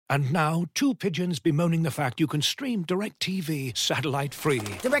And now, two pigeons bemoaning the fact you can stream DirecTV satellite-free.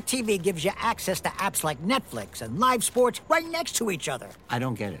 DirecTV gives you access to apps like Netflix and live sports right next to each other. I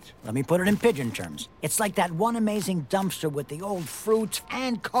don't get it. Let me put it in pigeon terms. It's like that one amazing dumpster with the old fruits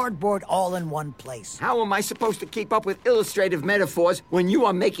and cardboard all in one place. How am I supposed to keep up with illustrative metaphors when you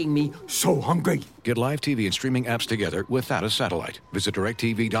are making me so hungry? Get live TV and streaming apps together without a satellite. Visit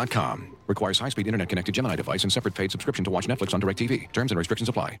DirecTV.com. Requires high-speed internet-connected Gemini device and separate paid subscription to watch Netflix on DirecTV. Terms and restrictions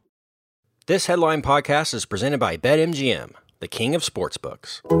apply. This Headline Podcast is presented by BetMGM, the king of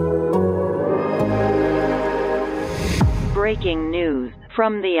sportsbooks. Breaking news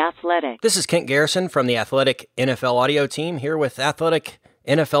from The Athletic. This is Kent Garrison from the Athletic NFL audio team, here with Athletic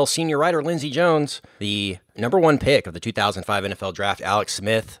NFL senior writer Lindsey Jones. The number one pick of the 2005 NFL Draft, Alex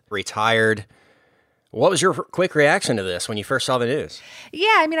Smith, retired. What was your quick reaction to this when you first saw the news?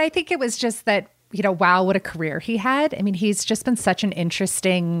 Yeah, I mean, I think it was just that, wow, what a career he had. I mean, he's just been such an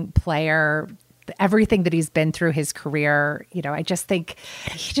interesting player. Everything that he's been through his career, I just think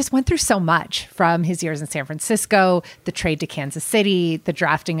he just went through so much, from his years in San Francisco, the trade to Kansas City, the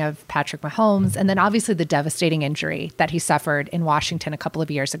drafting of Patrick Mahomes, and then obviously the devastating injury that he suffered in Washington a couple of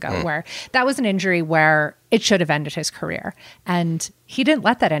years ago, where that was an injury where it should have ended his career. And he didn't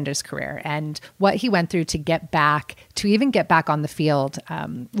let that end his career. And what he went through to get back, to even get back on the field,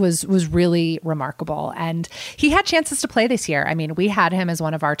 was really remarkable. And he had chances to play this year. I mean, we had him as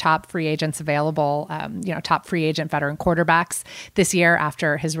one of our top free agents available, top free agent veteran quarterbacks this year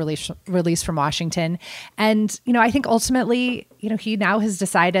after his release from Washington. And, I think ultimately, he now has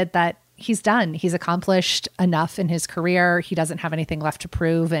decided that he's done. He's accomplished enough in his career. He doesn't have anything left to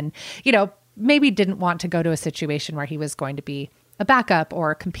prove. And, maybe didn't want to go to a situation where he was going to be a backup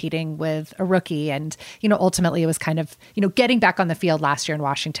or competing with a rookie. And, ultimately it was kind of, getting back on the field last year in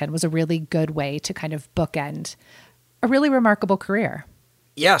Washington was a really good way to kind of bookend a really remarkable career.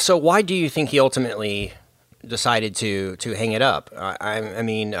 Yeah. So why do you think he ultimately decided to hang it up? I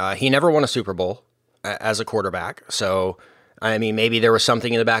mean, he never won a Super Bowl as a quarterback. So, I mean, maybe there was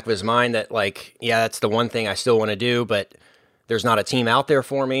something in the back of his mind that, like, yeah, that's the one thing I still want to do, but there's not a team out there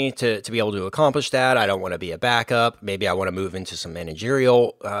for me to be able to accomplish that. I don't want to be a backup. Maybe I want to move into some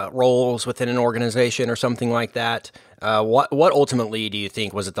managerial roles within an organization or something like that. What ultimately do you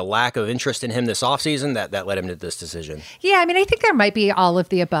think? Was it the lack of interest in him this offseason that led him to this decision? Yeah, I mean, I think there might be all of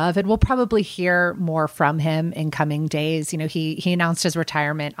the above, and we'll probably hear more from him in coming days. He announced his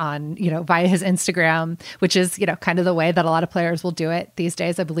retirement on, via his Instagram, which is, kind of the way that a lot of players will do it these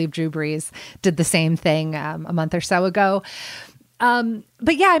days. I believe Drew Brees did the same thing a month or so ago.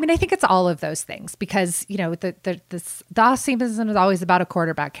 But yeah, I mean, I think it's all of those things because, the offseason is always about a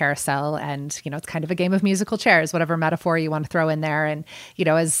quarterback carousel and, it's kind of a game of musical chairs, whatever metaphor you want to throw in there. And,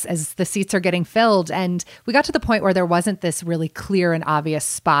 as the seats are getting filled, and we got to the point where there wasn't this really clear and obvious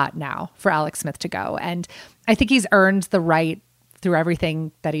spot now for Alex Smith to go. And I think he's earned the right through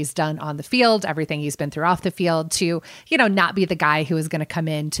everything that he's done on the field, everything he's been through off the field to, not be the guy who is going to come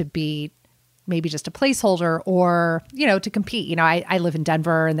in to be maybe just a placeholder or, to compete. I live in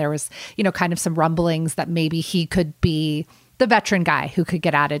Denver and there was, kind of some rumblings that maybe he could be the veteran guy who could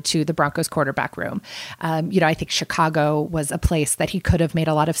get added to the Broncos quarterback room. I think Chicago was a place that he could have made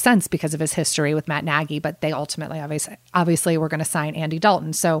a lot of sense because of his history with Matt Nagy, but they ultimately obviously were going to sign Andy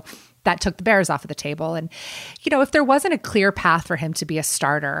Dalton. So that took the Bears off of the table. And, if there wasn't a clear path for him to be a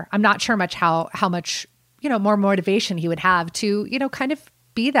starter, I'm not sure how much, more motivation he would have to, kind of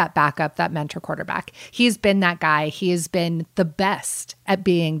be that backup, that mentor quarterback. He's been that guy. He has been the best at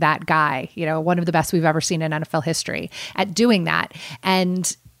being that guy, one of the best we've ever seen in NFL history at doing that.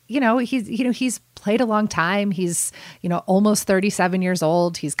 And, he's played a long time. He's, almost 37 years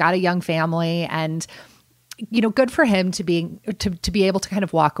old. He's got a young family and, good for him to be able to kind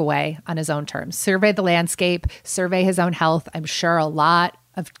of walk away on his own terms, survey the landscape, survey his own health. I'm sure a lot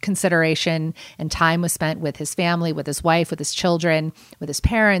of consideration and time was spent with his family, with his wife, with his children, with his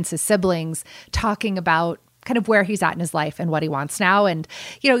parents, his siblings, talking about kind of where he's at in his life and what he wants now. And,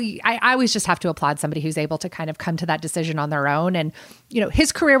 I always just have to applaud somebody who's able to kind of come to that decision on their own. And,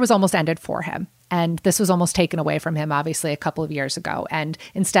 his career was almost ended for him. And this was almost taken away from him, obviously, a couple of years ago. And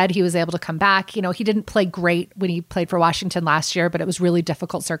instead, he was able to come back. He didn't play great when he played for Washington last year, but it was really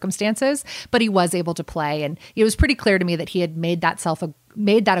difficult circumstances. But he was able to play. And it was pretty clear to me that he had made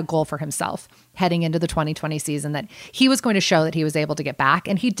that a goal for himself heading into the 2020 season, that he was going to show that he was able to get back.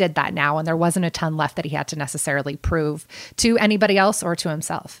 And he did that now. And there wasn't a ton left that he had to necessarily prove to anybody else or to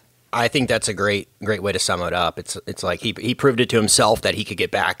himself. I think that's a great way to sum it up. It's like he proved it to himself that he could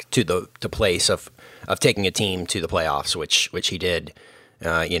get back to the place of taking a team to the playoffs, which he did.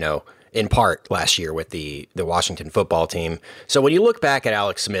 in part last year with the Washington football team. So when you look back at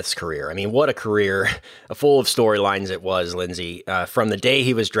Alex Smith's career, I mean, what a career, full of storylines it was, Lindsay, from the day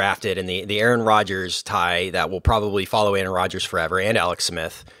he was drafted and the Aaron Rodgers tie that will probably follow Aaron Rodgers forever and Alex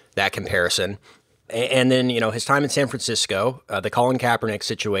Smith, that comparison. And then, his time in San Francisco, the Colin Kaepernick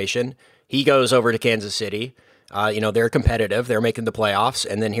situation, he goes over to Kansas City. They're competitive. They're making the playoffs.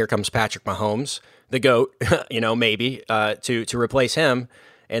 And then here comes Patrick Mahomes, the GOAT, maybe to replace him.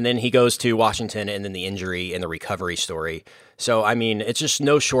 And then he goes to Washington, and then the injury and the recovery story. So, I mean, it's just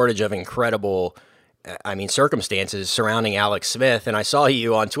no shortage of incredible, circumstances surrounding Alex Smith. And I saw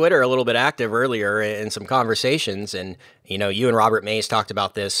you on Twitter a little bit active earlier in some conversations. And, you and Robert Mays talked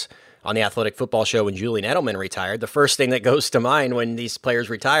about this on the Athletic Football Show when Julian Edelman retired. The first thing that goes to mind when these players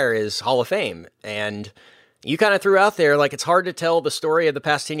retire is Hall of Fame. And you kind of threw out there, like, it's hard to tell the story of the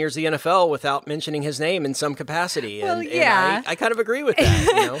past 10 years of the NFL without mentioning his name in some capacity. Well, and I kind of agree with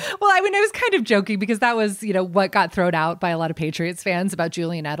that. Well, I was kind of joking because that was, what got thrown out by a lot of Patriots fans about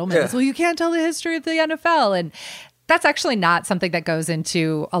Julian Edelman. Yeah. Is, well, you can't tell the history of the NFL. And that's actually not something that goes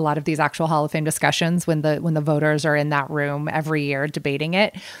into a lot of these actual Hall of Fame discussions when the voters are in that room every year debating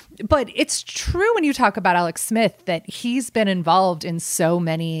it. But it's true when you talk about Alex Smith that he's been involved in so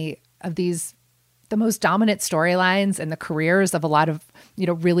many of these, the most dominant storylines and the careers of a lot of,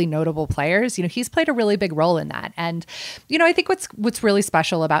 really notable players. He's played a really big role in that. And, I think what's really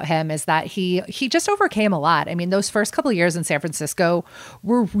special about him is that he just overcame a lot. I mean, those first couple of years in San Francisco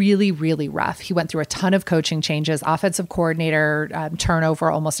were really, really rough. He went through a ton of coaching changes, offensive coordinator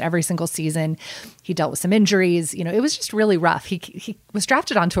turnover almost every single season. He dealt with some injuries. It was just really rough. He was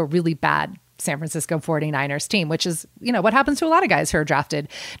drafted onto a really bad San Francisco 49ers team, which is, what happens to a lot of guys who are drafted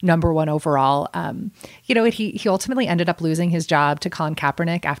number one overall. He ultimately ended up losing his job to Colin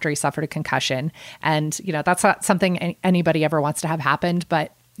Kaepernick after he suffered a concussion. And, that's not something anybody ever wants to have happened.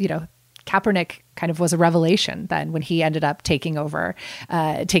 But, Kaepernick kind of was a revelation then when he ended up taking over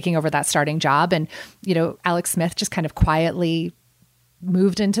that starting job. And, Alex Smith just kind of quietly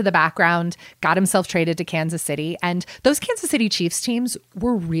moved into the background, got himself traded to Kansas City. And those Kansas City Chiefs teams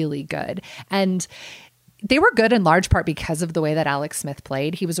were really good. And they were good in large part because of the way that Alex Smith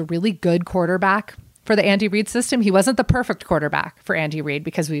played. He was a really good quarterback for the Andy Reid system. He wasn't the perfect quarterback for Andy Reid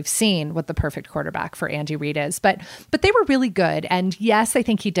because we've seen what the perfect quarterback for Andy Reid is, but they were really good. And yes, I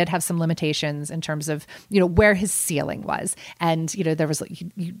think he did have some limitations in terms of, where his ceiling was. And, there was,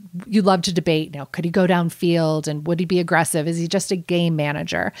 you love to debate, could he go downfield and would he be aggressive? Is he just a game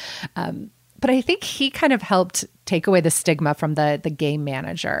manager? But I think he kind of helped take away the stigma from the game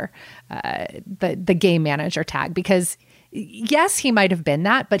manager, the game manager tag, because yes, he might have been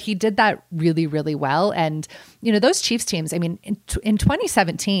that, but he did that really, really well. And, those Chiefs teams, in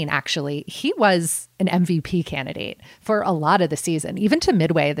 2017, actually, he was an MVP candidate for a lot of the season, even to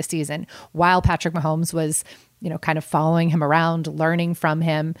midway of the season, while Patrick Mahomes was, kind of following him around, learning from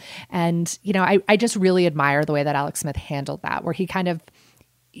him. And, I just really admire the way that Alex Smith handled that, where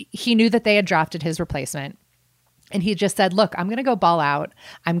he knew that they had drafted his replacement. And he just said, look, I'm going to go ball out.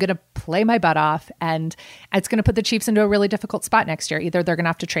 I'm going to play my butt off. And it's going to put the Chiefs into a really difficult spot next year. Either they're going to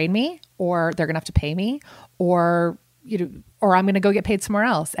have to trade me, or they're going to have to pay me, or I'm going to go get paid somewhere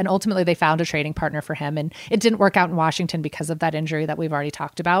else. And ultimately they found a trading partner for him. And it didn't work out in Washington because of that injury that we've already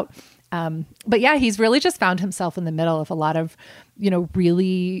talked about. But yeah, he's really just found himself in the middle of a lot of,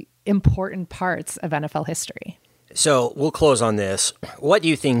 really important parts of NFL history. So we'll close on this. What do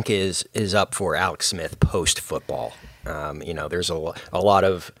you think is up for Alex Smith post-football? There's a lot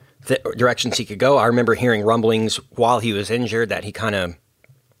of directions he could go. I remember hearing rumblings while he was injured that he kind of,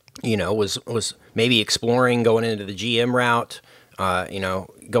 was maybe exploring going into the GM route,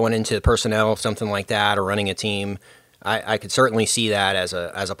 going into personnel, something like that, or running a team. I could certainly see that as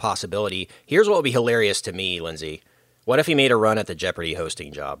a possibility. Here's what would be hilarious to me, Lindsay. What if he made a run at the Jeopardy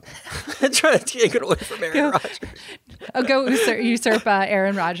hosting job? Trying to take it away from Aaron Rodgers. Go usurp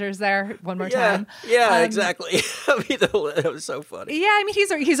Aaron Rodgers there one more time. Yeah, exactly. That was so funny. Yeah,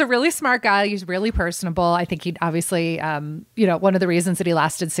 he's a really smart guy. He's really personable. I think he'd obviously, one of the reasons that he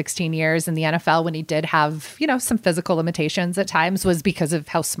lasted 16 years in the NFL when he did have, some physical limitations at times was because of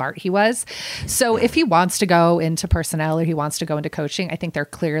how smart he was. So if he wants to go into personnel or he wants to go into coaching, I think there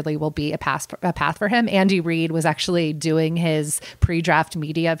clearly will be a path for him. Andy Reid was actually doing his pre-draft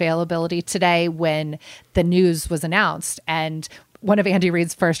media availability today when the news was announced. And one of Andy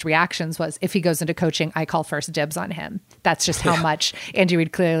Reid's first reactions was, if he goes into coaching, I call first dibs on him. That's just how much Andy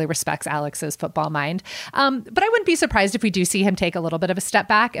Reid clearly respects Alex's football mind. But I wouldn't be surprised if we do see him take a little bit of a step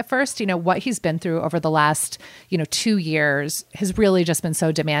back at first. What he's been through over the last, 2 years has really just been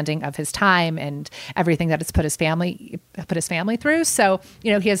so demanding of his time and everything that it's put his family through. So, he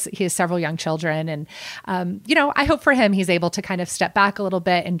has several young children, and, I hope for him, he's able to kind of step back a little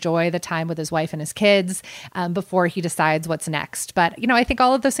bit, enjoy the time with his wife and his kids, before he decides what's next. But, I think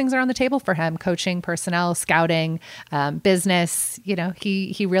all of those things are on the table for him: coaching, personnel, scouting, business.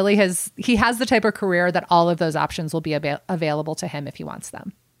 He really has the type of career that all of those options will be available to him if he wants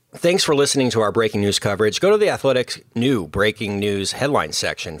them. Thanks for listening to our breaking news coverage. Go to The Athletic's new breaking news headline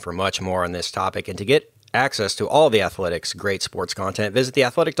section for much more on this topic. And to get access to all The Athletic's great sports content, visit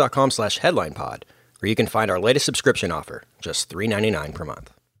theathletic.com/headlinepod, where you can find our latest subscription offer, just $3.99 per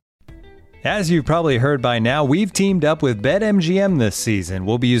month. As you've probably heard by now, we've teamed up with BetMGM this season.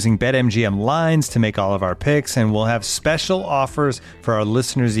 We'll be using BetMGM lines to make all of our picks, and we'll have special offers for our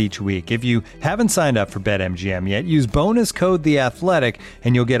listeners each week. If you haven't signed up for BetMGM yet, use bonus code THEATHLETIC,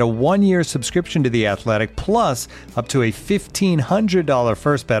 and you'll get a 1-year subscription to The Athletic, plus up to a $1,500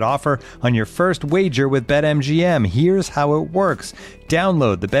 first bet offer on your first wager with BetMGM. Here's how it works.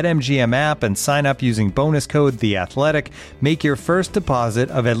 Download the BetMGM app and sign up using bonus code THEATHLETIC. Make your first deposit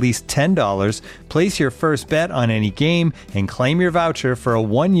of at least $10. Place your first bet on any game and claim your voucher for a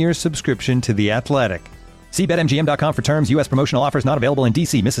 1-year subscription to The Athletic. See BetMGM.com for terms. U.S. promotional offers not available in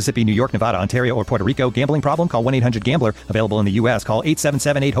D.C., Mississippi, New York, Nevada, Ontario, or Puerto Rico. Gambling problem? Call 1-800-GAMBLER. Available in the U.S. Call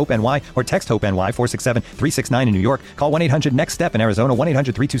 877-8-HOPE-NY or text HOPE-NY 467-369 in New York. Call 1-800-NEXT-STEP in Arizona.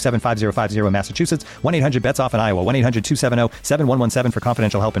 1-800-327-5050 in Massachusetts. 1-800-BETS-OFF in Iowa. 1-800-270-7117 for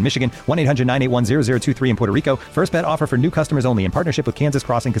confidential help in Michigan. 1-800-981-0023 in Puerto Rico. First bet offer for new customers only in partnership with Kansas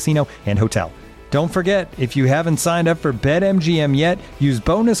Crossing Casino and Hotel. Don't forget, if you haven't signed up for BetMGM yet, use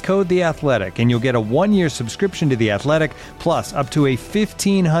bonus code THEATHLETIC, and you'll get a 1-year subscription to The Athletic, plus up to a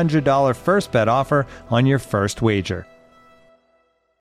 $1,500 first bet offer on your first wager.